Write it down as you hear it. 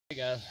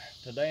guys,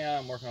 today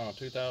I'm working on a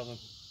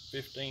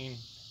 2015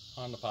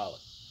 Honda Pilot,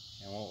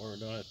 and what we're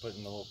doing is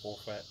putting the little four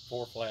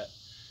flat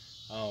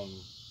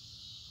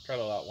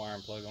trailer light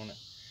wiring plug on it.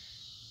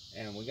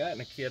 And we got it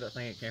in a kit. I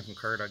think it came from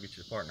Curt. I'll get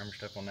you the part number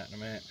stuff on that in a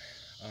minute.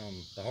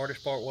 The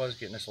hardest part was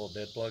getting this little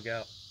dead plug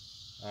out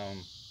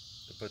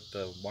to put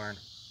the wiring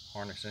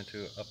harness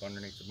into it up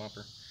underneath the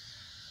bumper.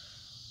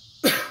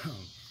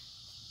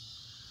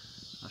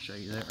 I'll show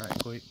you that right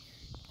quick.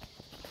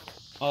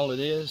 All it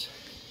is,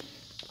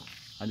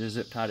 I just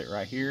zip tied it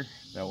right here.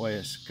 That way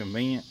it's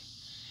convenient,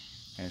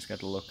 and it's got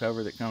the little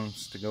cover that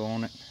comes to go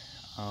on it.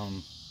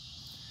 And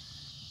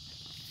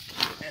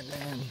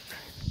then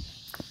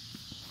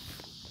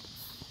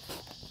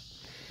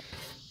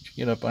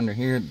get up under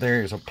here,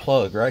 there's a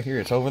plug right here.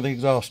 It's over the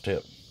exhaust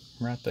tip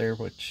right there,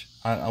 which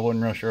I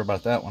wasn't real sure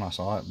about that when I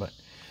saw it, but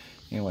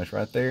anyways,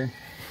 right there.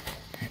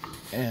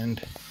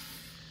 And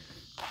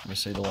you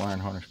see the wiring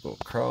harness go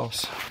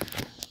across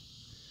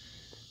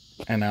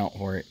and out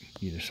where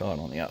you just saw it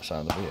on the outside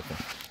of the vehicle.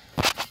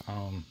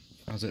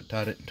 I zip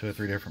tied it in 2 or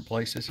 3 different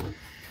places, and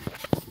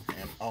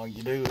all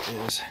you do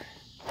is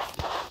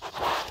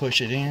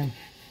push it in.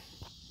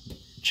 You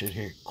should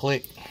hear it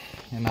click,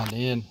 and I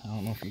did. I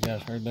don't know if you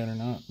guys heard that or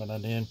not, but I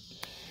did.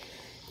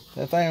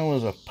 That thing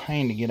was a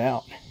pain to get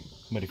out,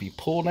 but if you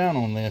pull down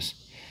on this,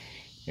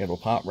 it'll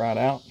pop right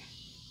out,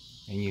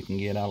 and you can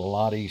get out a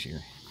lot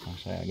easier. Like I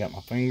say, I got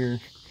my finger,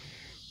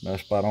 no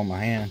spot on my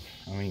hand.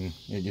 I mean,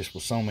 it just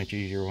was so much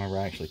easier whenever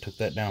I actually took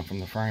that down from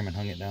the frame and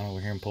hung it down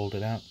over here and pulled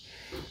it out.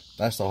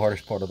 That's the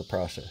hardest part of the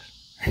process.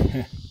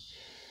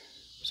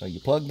 So you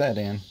plug that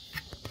in,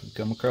 you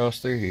come across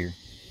through here,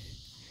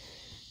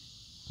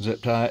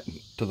 zip tie it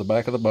to the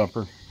back of the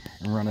bumper,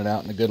 and run it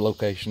out in a good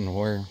location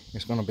where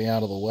it's going to be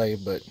out of the way,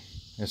 but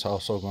it's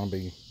also going to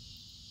be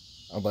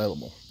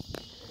available.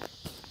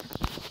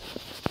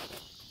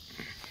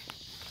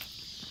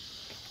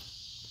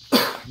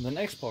 The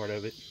next part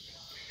of it,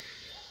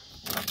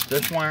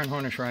 this wiring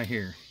harness right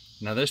here.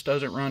 Now this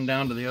doesn't run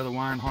down to the other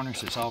wiring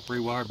harness. It's all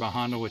pre-wired by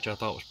Honda, which I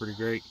thought was pretty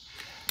great.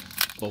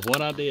 But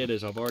what I did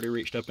is I've already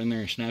reached up in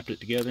there and snapped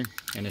it together,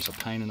 and it's a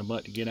pain in the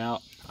butt to get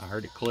out. I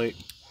heard it click.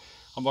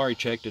 I've already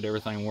checked it,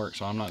 everything works,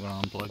 so I'm not going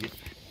to unplug it.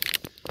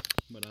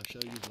 But I'll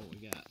show you what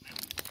we got.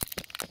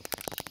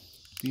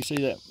 You see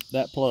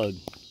that plug?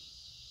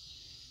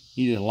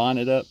 You just line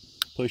it up,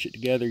 push it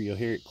together, you'll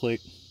hear it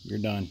click, you're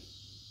done.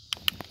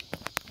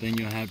 Then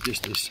you'll have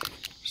just this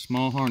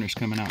small harness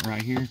coming out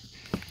right here,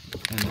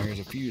 and there's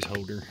a fuse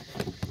holder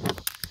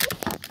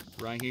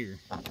right here.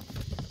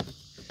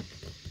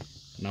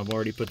 And I've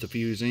already put the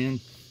fuse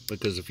in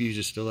because the fuse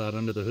is still out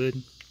under the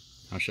hood.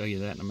 I'll show you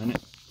that in a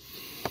minute.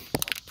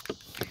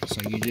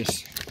 So you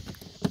just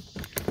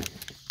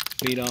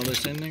feed all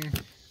this in there.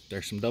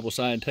 There's some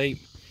double-sided tape,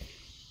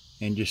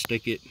 and just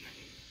stick it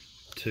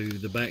to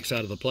the back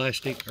side of the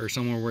plastic or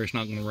somewhere where it's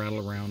not going to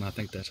rattle around. I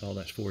think that's all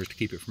that's for, is to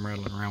keep it from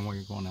rattling around while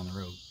you're going down the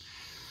road.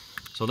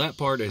 So that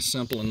part is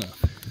simple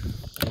enough.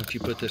 Once you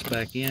put this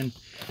back in,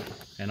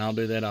 and I'll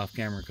do that off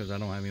camera because I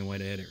don't have any way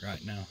to edit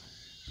right now.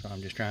 So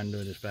I'm just trying to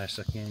do it as fast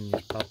as I can. You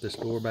just pop this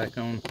door back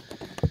on,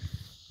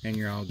 and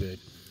you're all good.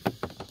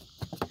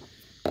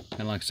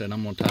 And like I said,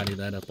 I'm going to tidy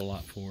that up a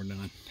lot before we're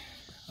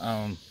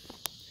done.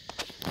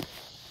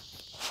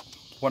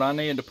 What I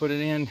needed to put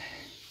it in,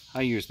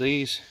 I use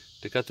these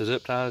to cut the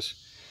zip ties.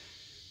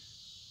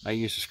 I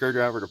used a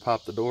screwdriver to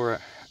pop the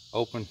door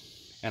open,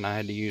 and I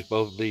had to use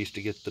both of these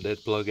to get the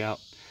dead plug out.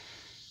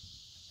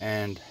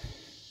 And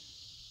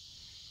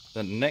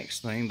the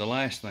next thing, the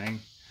last thing,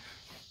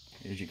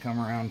 is you come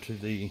around to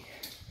the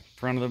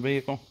front of the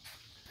vehicle,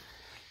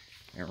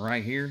 and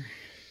right here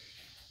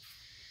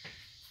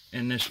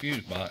in this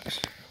fuse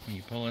box, when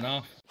you pull it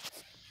off,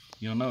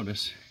 you'll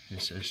notice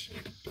it says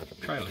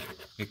trailer.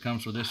 It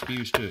comes with this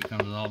fuse too. It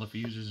comes with all the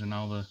fuses and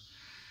all the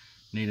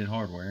needed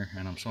hardware.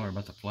 And I'm sorry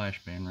about the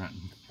flash being right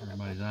in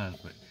everybody's eyes,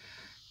 but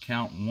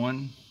count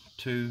 1,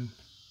 2,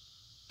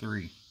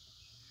 3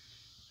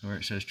 where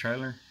it says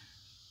trailer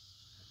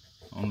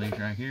on these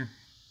right here.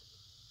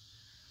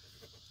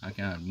 I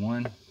counted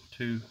 1,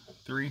 2,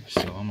 3,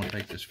 so I'm going to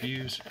take this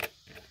fuse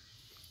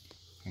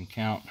and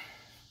count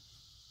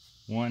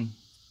 1,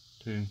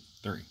 2,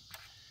 3.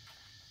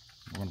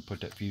 We're going to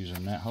put that fuse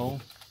in that hole.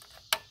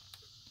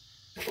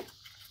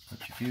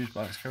 Put your fuse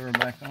box cover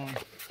back on,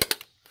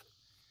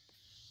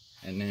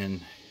 and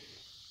then,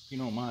 if you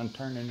don't mind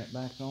turning it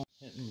back on,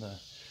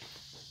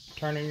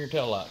 turning your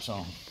tail lights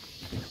on.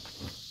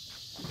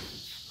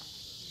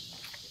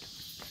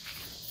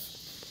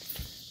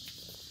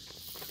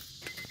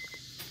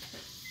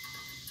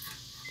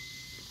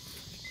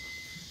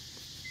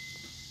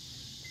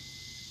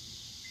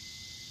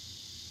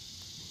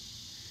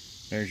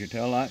 There's your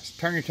tail lights.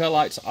 Turn your tail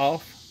lights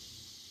off.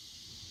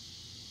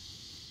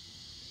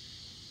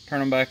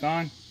 Turn them back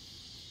on.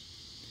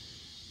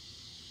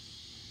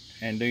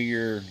 And do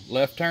your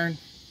left turn.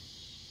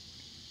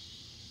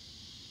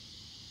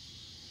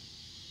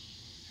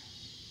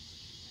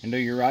 And do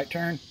your right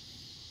turn.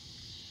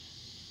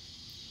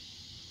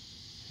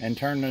 and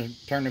turn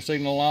the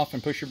signal off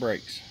and push your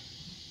brakes.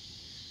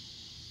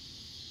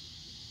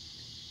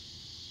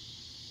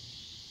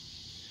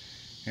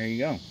 there you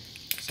go.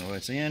 So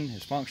it's in,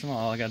 it's functional.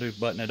 All I gotta do is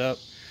button it up.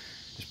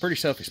 It's pretty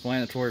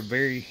self-explanatory,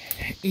 very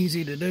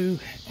easy to do,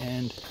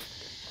 and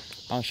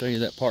I'll show you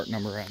that part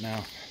number right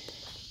now.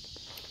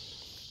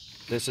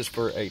 This is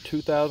for a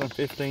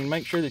 2015.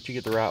 Make sure that you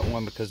get the right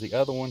one, because the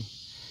other one,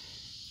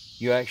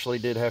 you actually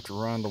did have to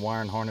run the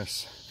wiring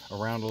harness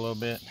around a little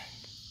bit.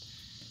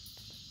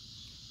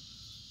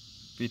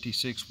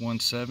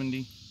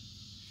 56170,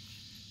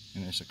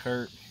 and it's a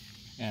Curt,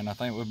 and I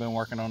think we've been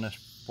working on this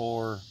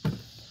for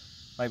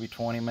maybe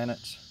 20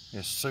 minutes.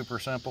 It's super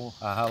simple.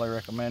 I highly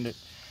recommend it.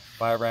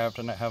 If I ever have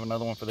to have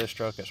another one for this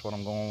truck, that's what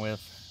I'm going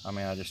with. I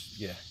mean,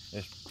 yeah,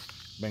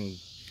 it's been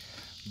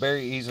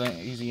very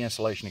easy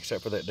installation,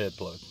 except for that dead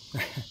plug.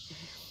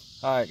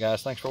 All right,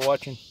 guys, thanks for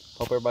watching.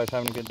 Hope everybody's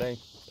having a good day.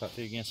 Talk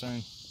to you again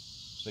soon.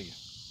 See ya.